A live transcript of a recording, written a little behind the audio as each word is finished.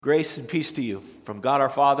Grace and peace to you from God our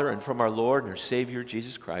Father and from our Lord and our Savior,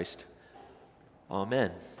 Jesus Christ. Amen.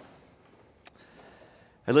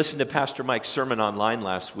 I listened to Pastor Mike's sermon online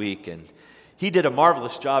last week, and he did a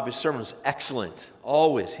marvelous job. His sermon was excellent,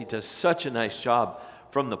 always. He does such a nice job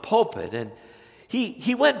from the pulpit. And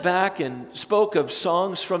he went back and spoke of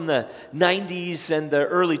songs from the 90s and the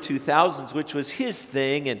early 2000s, which was his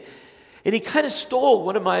thing. And he kind of stole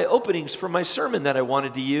one of my openings for my sermon that I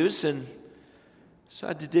wanted to use, and so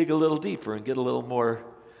I had to dig a little deeper and get a little more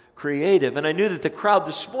creative. And I knew that the crowd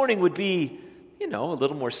this morning would be, a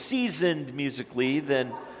little more seasoned musically than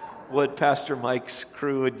what Pastor Mike's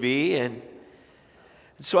crew would be. And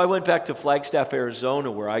so I went back to Flagstaff, Arizona,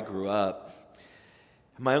 where I grew up.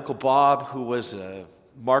 My Uncle Bob, who was a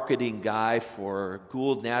marketing guy for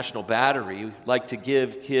Gould National Battery, liked to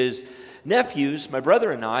give his nephews, my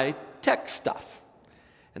brother and I, tech stuff.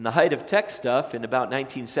 And the height of tech stuff in about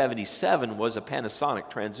 1977 was a Panasonic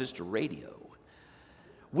transistor radio.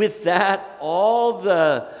 With that, all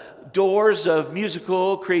the doors of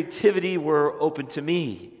musical creativity were open to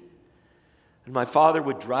me. And my father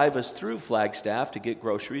would drive us through Flagstaff to get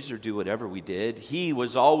groceries or do whatever we did. He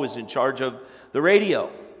was always in charge of the radio.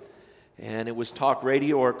 And it was talk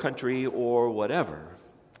radio or country or whatever.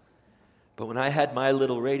 But when I had my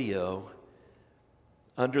little radio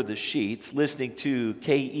under the sheets, listening to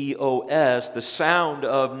KEOS, the sound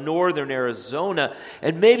of northern Arizona,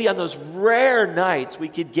 and maybe on those rare nights we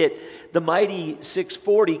could get the mighty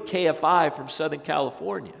 640 KFI from Southern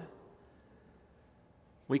California.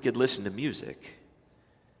 We could listen to music.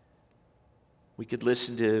 We could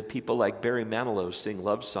listen to people like Barry Manilow sing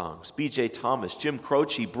love songs, B.J. Thomas, Jim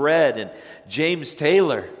Croce, Bread, and James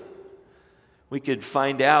Taylor. We could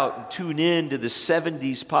find out and tune in to the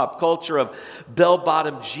 70s pop culture of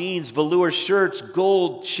bell-bottom jeans, velour shirts,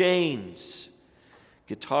 gold chains,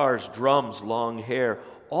 guitars, drums, long hair,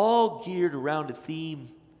 all geared around a theme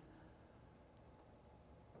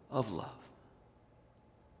of love.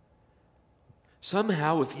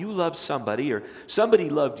 Somehow, if you loved somebody or somebody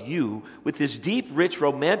loved you with this deep, rich,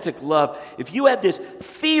 romantic love, if you had this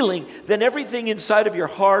feeling, then everything inside of your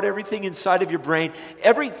heart, everything inside of your brain,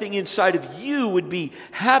 everything inside of you would be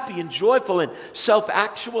happy and joyful and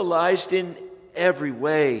self-actualized in every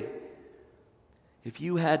way. If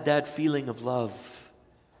you had that feeling of love,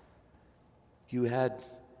 you had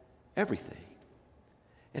everything.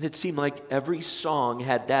 And it seemed like every song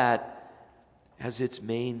had that as its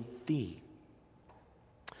main theme.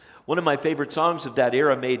 One of my favorite songs of that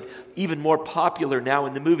era, made even more popular now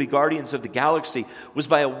in the movie Guardians of the Galaxy, was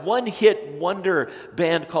by a one-hit wonder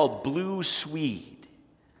band called Blue Swede.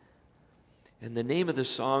 And the name of the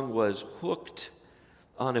song was Hooked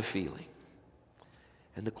on a Feeling.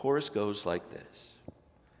 And the chorus goes like this.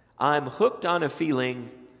 I'm hooked on a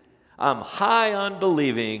feeling, I'm high on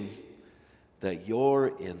believing that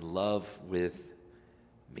you're in love with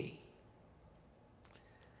me.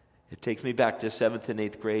 It takes me back to 7th and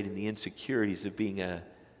 8th grade and the insecurities of being a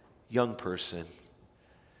young person.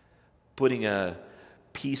 Putting a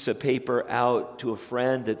piece of paper out to a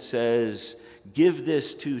friend that says, give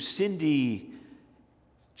this to Cindy.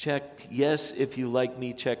 Check yes if you like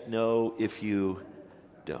me, check no if you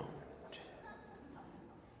don't.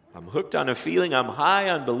 I'm hooked on a feeling, I'm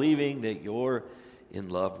high on believing that you're in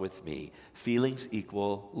love with me. Feelings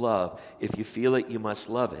equal love. If you feel it, you must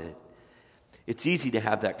love it. It's easy to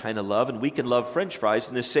have that kind of love, and we can love French fries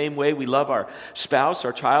in the same way we love our spouse,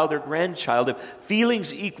 our child, or grandchild. If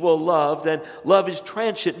feelings equal love, then love is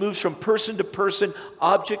transient, moves from person to person,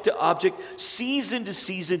 object to object, season to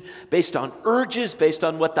season, based on urges, based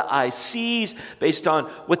on what the eye sees, based on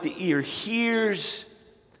what the ear hears.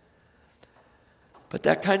 But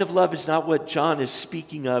that kind of love is not what John is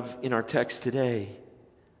speaking of in our text today.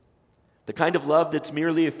 The kind of love that's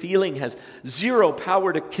merely a feeling has zero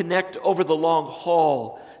power to connect over the long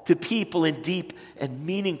haul to people in deep and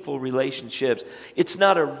meaningful relationships. It's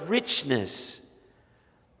not a richness.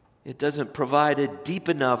 It doesn't provide a deep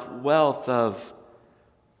enough wealth of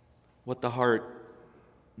what the heart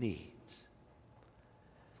needs.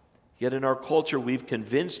 Yet in our culture, we've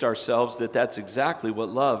convinced ourselves that that's exactly what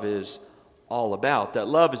love is all about. That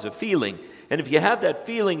love is a feeling. And if you have that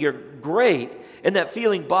feeling, you're great. And that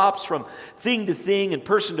feeling bops from thing to thing and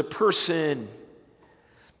person to person.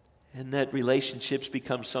 And that relationships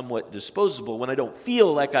become somewhat disposable. When I don't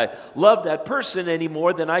feel like I love that person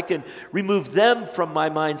anymore, then I can remove them from my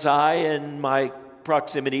mind's eye and my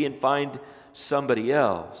proximity and find somebody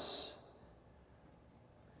else.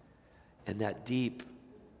 And that deep,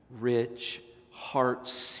 rich,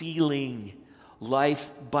 heart-sealing,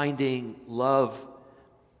 life-binding love,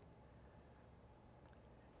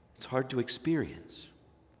 it's hard to experience.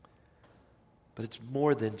 But it's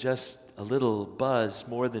more than just a little buzz,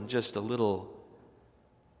 more than just a little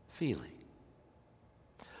feeling.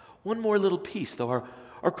 One more little piece, though.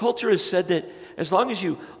 Our culture has said that as long as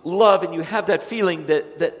you love and you have that feeling,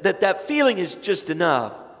 that feeling is just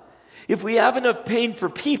enough. If we have enough pain for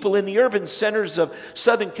people in the urban centers of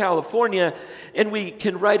Southern California, and we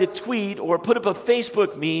can write a tweet or put up a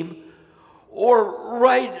Facebook meme or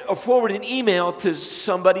write or forward an email to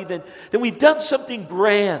somebody, then we've done something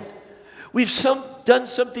grand. We've done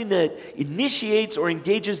something that initiates or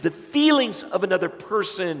engages the feelings of another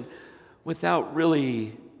person without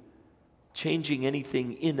really changing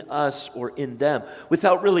anything in us or in them,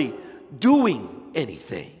 without really doing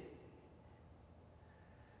anything.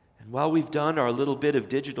 And while we've done our little bit of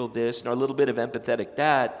digital this and our little bit of empathetic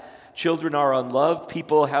that, children are unloved,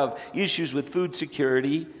 people have issues with food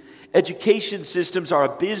security, education systems are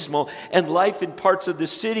abysmal, and life in parts of the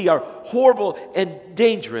city are horrible and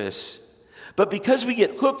dangerous. But because we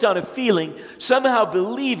get hooked on a feeling, somehow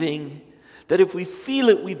believing that if we feel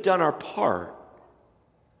it, we've done our part.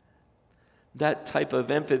 That type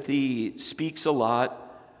of empathy speaks a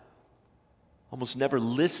lot, almost never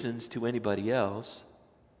listens to anybody else,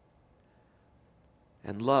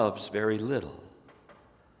 and loves very little.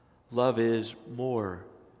 Love is more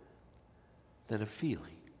than a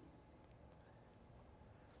feeling.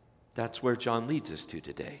 That's where John leads us to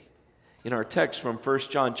today. In our text from 1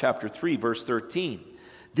 John chapter 3, verse 13,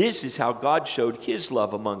 this is how God showed his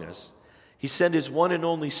love among us. He sent his one and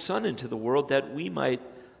only Son into the world that we might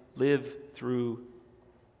live through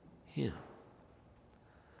him.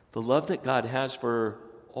 The love that God has for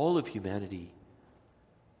all of humanity,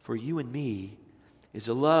 for you and me, is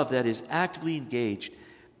a love that is actively engaged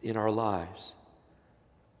in our lives.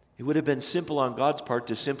 It would have been simple on God's part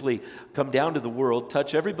to simply come down to the world,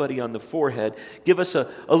 touch everybody on the forehead, give us a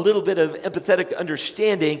little bit of empathetic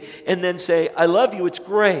understanding, and then say, I love you, it's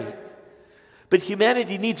great. But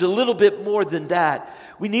humanity needs a little bit more than that.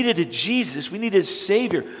 We needed a Jesus, we needed a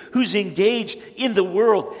Savior who's engaged in the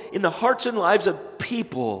world, in the hearts and lives of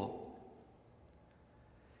people.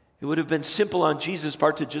 It would have been simple on Jesus'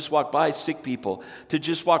 part to just walk by sick people, to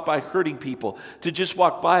just walk by hurting people, to just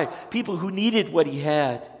walk by people who needed what he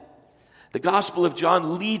had. The Gospel of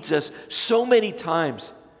John leads us so many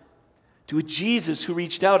times to a Jesus who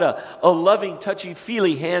reached out a loving,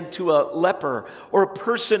 touchy-feely hand to a leper or a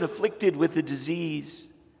person afflicted with a disease,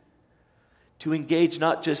 to engage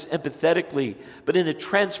not just empathetically, but in a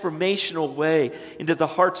transformational way into the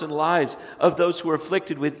hearts and lives of those who are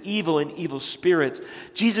afflicted with evil and evil spirits.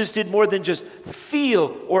 Jesus did more than just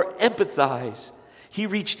feel or empathize. He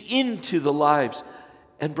reached into the lives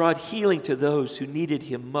and brought healing to those who needed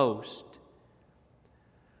him most.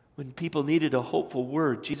 When people needed a hopeful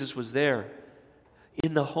word, Jesus was there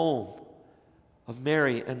in the home of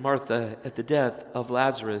Mary and Martha at the death of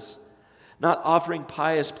Lazarus, not offering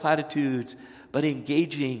pious platitudes, but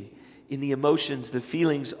engaging in the emotions, the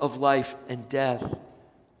feelings of life and death,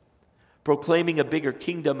 proclaiming a bigger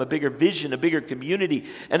kingdom, a bigger vision, a bigger community,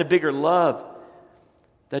 and a bigger love,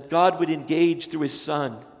 that God would engage through his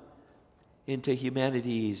Son into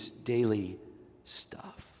humanity's daily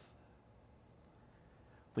stuff.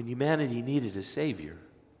 When humanity needed a Savior,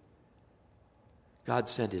 God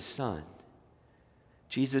sent his Son.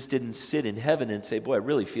 Jesus didn't sit in heaven and say, boy, I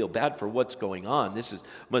really feel bad for what's going on.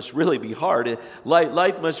 Must really be hard.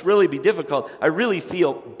 Life must really be difficult. I really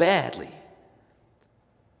feel badly.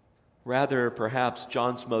 Rather, perhaps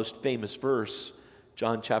John's most famous verse,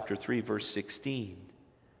 John chapter 3, verse 16.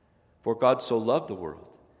 For God so loved the world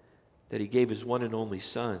that he gave his one and only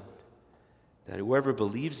Son, that whoever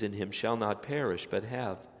believes in him shall not perish, but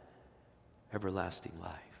have everlasting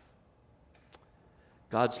life.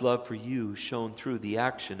 God's love for you shone through the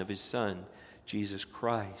action of his Son, Jesus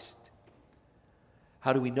Christ.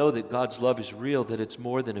 How do we know that God's love is real, that it's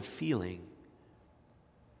more than a feeling?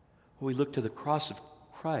 Well, we look to the cross of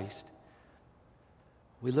Christ.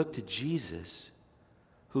 We look to Jesus,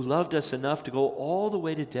 who loved us enough to go all the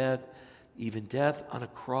way to death, even death on a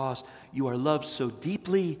cross. You are loved so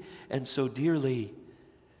deeply and so dearly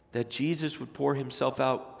that Jesus would pour himself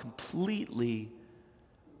out completely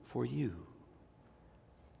for you.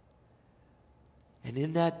 And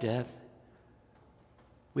in that death,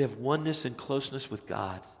 we have oneness and closeness with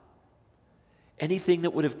God. Anything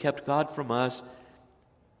that would have kept God from us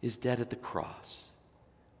is dead at the cross.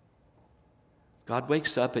 God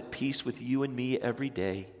wakes up at peace with you and me every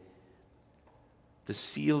day. The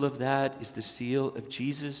seal of that is the seal of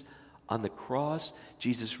Jesus on the cross,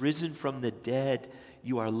 Jesus risen from the dead.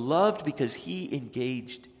 You are loved because he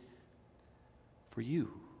engaged for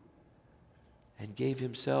you and gave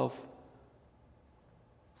himself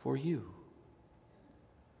for you.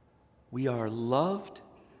 We are loved.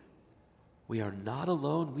 We are not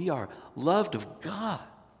alone. We are loved of God.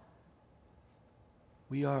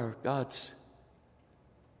 We are God's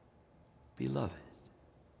beloved.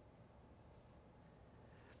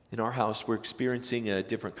 In our house, we're experiencing a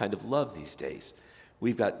different kind of love these days.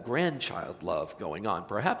 We've got grandchild love going on.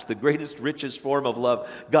 Perhaps the greatest, richest form of love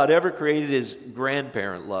God ever created is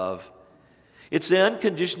grandparent love. It's the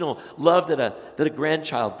unconditional love that a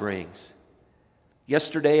grandchild brings.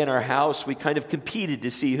 Yesterday in our house, we kind of competed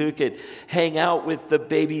to see who could hang out with the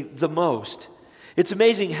baby the most. It's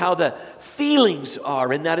amazing how the feelings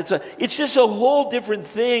are, and that it's just a whole different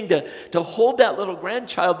thing to hold that little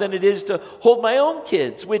grandchild than it is to hold my own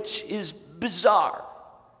kids, which is bizarre.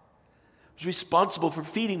 I was responsible for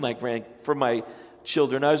feeding my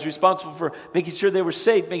children. I was responsible for making sure they were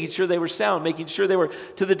safe, making sure they were sound, making sure they were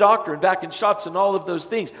to the doctor and back in shots and all of those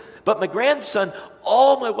things. But my grandson,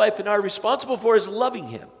 all my wife and I are responsible for is loving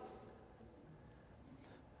him,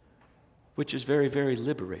 which is very, very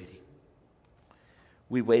liberating.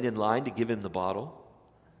 We wait in line to give him the bottle.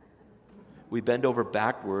 We bend over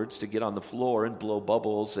backwards to get on the floor and blow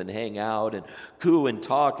bubbles and hang out and coo and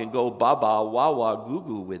talk and go ba-ba, wah-wah,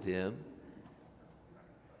 goo-goo with him.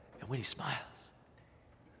 And when he smiles,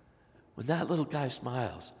 when that little guy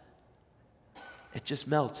smiles, it just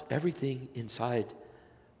melts everything inside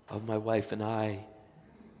of my wife and I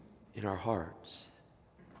in our hearts.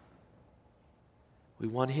 We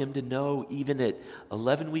want him to know, even at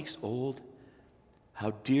 11 weeks old,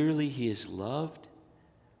 how dearly he is loved,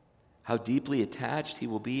 how deeply attached he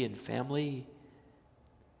will be in family,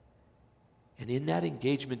 and in that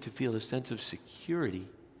engagement to feel a sense of security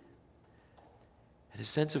and a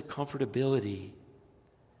sense of comfortability.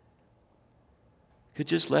 Could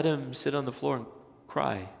just let him sit on the floor and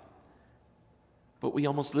cry. But we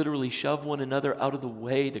almost literally shove one another out of the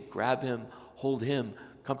way to grab him, hold him,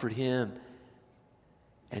 comfort him,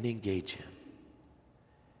 and engage him.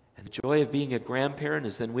 And the joy of being a grandparent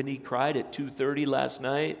is then when he cried at 2:30 last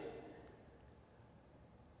night,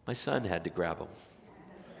 my son had to grab him.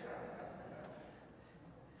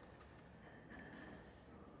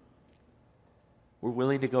 We're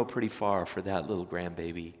willing to go pretty far for that little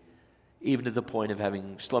grandbaby, even to the point of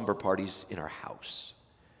having slumber parties in our house.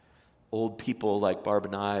 Old people like Barb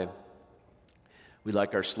and I, we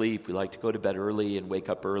like our sleep. We like to go to bed early and wake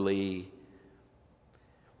up early.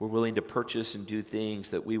 We're willing to purchase and do things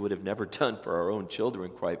that we would have never done for our own children,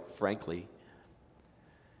 quite frankly,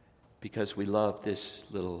 because we love this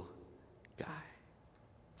little guy.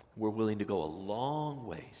 We're willing to go a long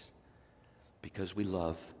ways because we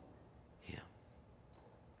love him.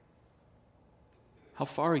 How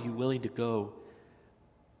far are you willing to go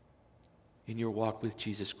in your walk with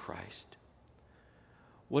Jesus Christ?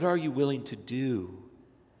 What are you willing to do?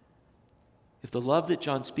 If the love that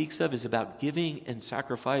John speaks of is about giving and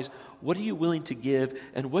sacrifice, what are you willing to give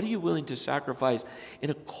and what are you willing to sacrifice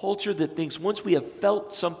in a culture that thinks once we have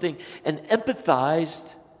felt something and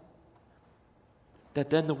empathized,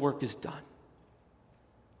 that then the work is done?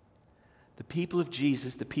 The people of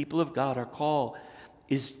Jesus, the people of God, our call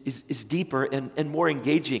is deeper and more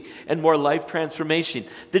engaging and more life transformation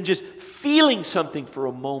than just feeling something for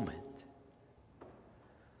a moment.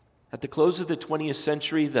 At the close of the 20th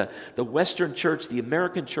century, the Western church, the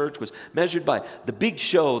American church, was measured by the big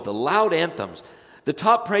show, the loud anthems, the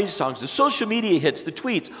top praise songs, the social media hits, the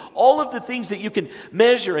tweets, all of the things that you can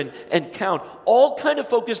measure and count, all kind of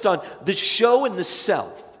focused on the show and the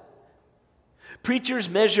self. Preachers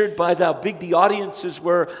measured by how big the audiences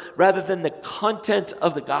were rather than the content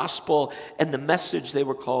of the gospel and the message they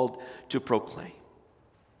were called to proclaim.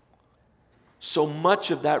 So much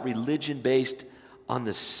of that religion based on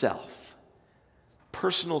the self,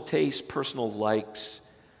 personal taste, personal likes,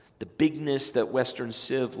 the bigness that Western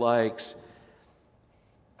civ likes,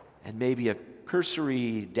 and maybe a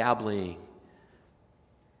cursory dabbling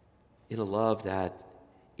in a love that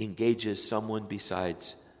engages someone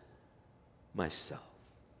besides myself.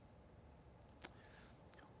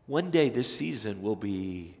 One day this season will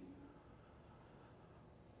be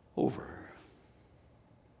over.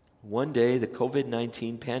 One day, the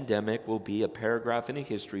COVID-19 pandemic will be a paragraph in a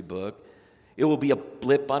history book. It will be a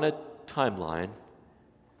blip on a timeline.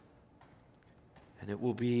 And it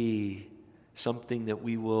will be something that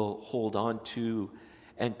we will hold on to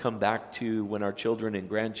and come back to when our children and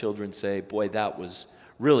grandchildren say, boy, that was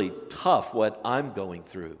really tough what I'm going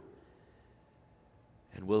through.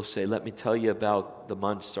 And we'll say, let me tell you about the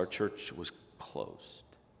months our church was closed.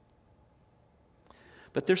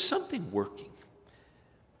 But there's something working.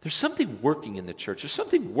 There's something working in the church. There's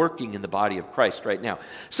something working in the body of Christ right now.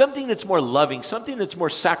 Something that's more loving, something that's more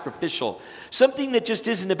sacrificial, something that just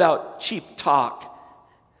isn't about cheap talk.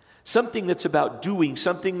 Something that's about doing,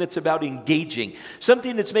 something that's about engaging,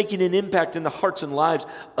 something that's making an impact in the hearts and lives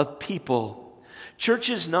of people.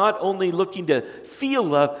 Church is not only looking to feel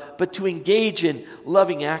love, but to engage in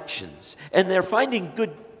loving actions. And they're finding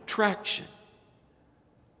good traction.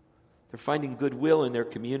 They're finding goodwill in their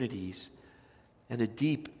communities and a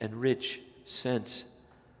deep and rich sense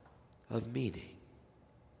of meaning.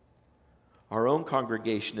 Our own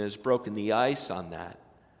congregation has broken the ice on that.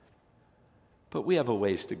 But we have a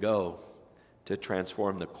ways to go to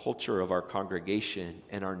transform the culture of our congregation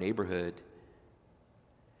and our neighborhood.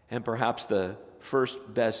 And perhaps the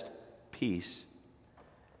first best piece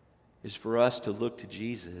is for us to look to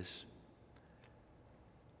Jesus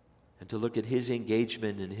and to look at his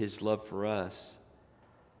engagement and his love for us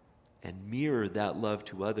and mirror that love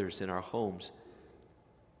to others in our homes,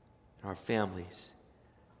 in our families,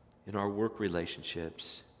 in our work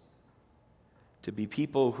relationships. To be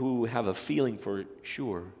people who have a feeling for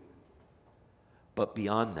sure, but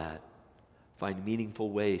beyond that, find meaningful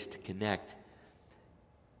ways to connect,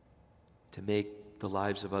 to make the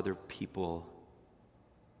lives of other people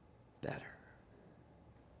better.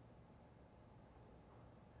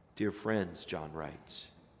 Dear friends, John writes,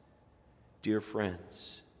 dear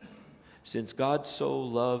friends, since God so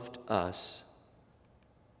loved us,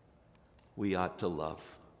 we ought to love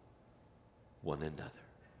one another.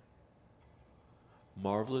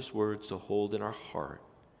 Marvelous words to hold in our heart.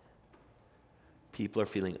 People are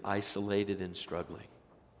feeling isolated and struggling.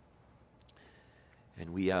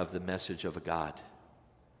 And we have the message of a God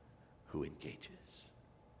who engages.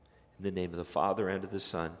 In the name of the Father, and of the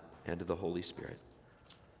Son, and of the Holy Spirit.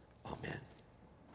 Amen.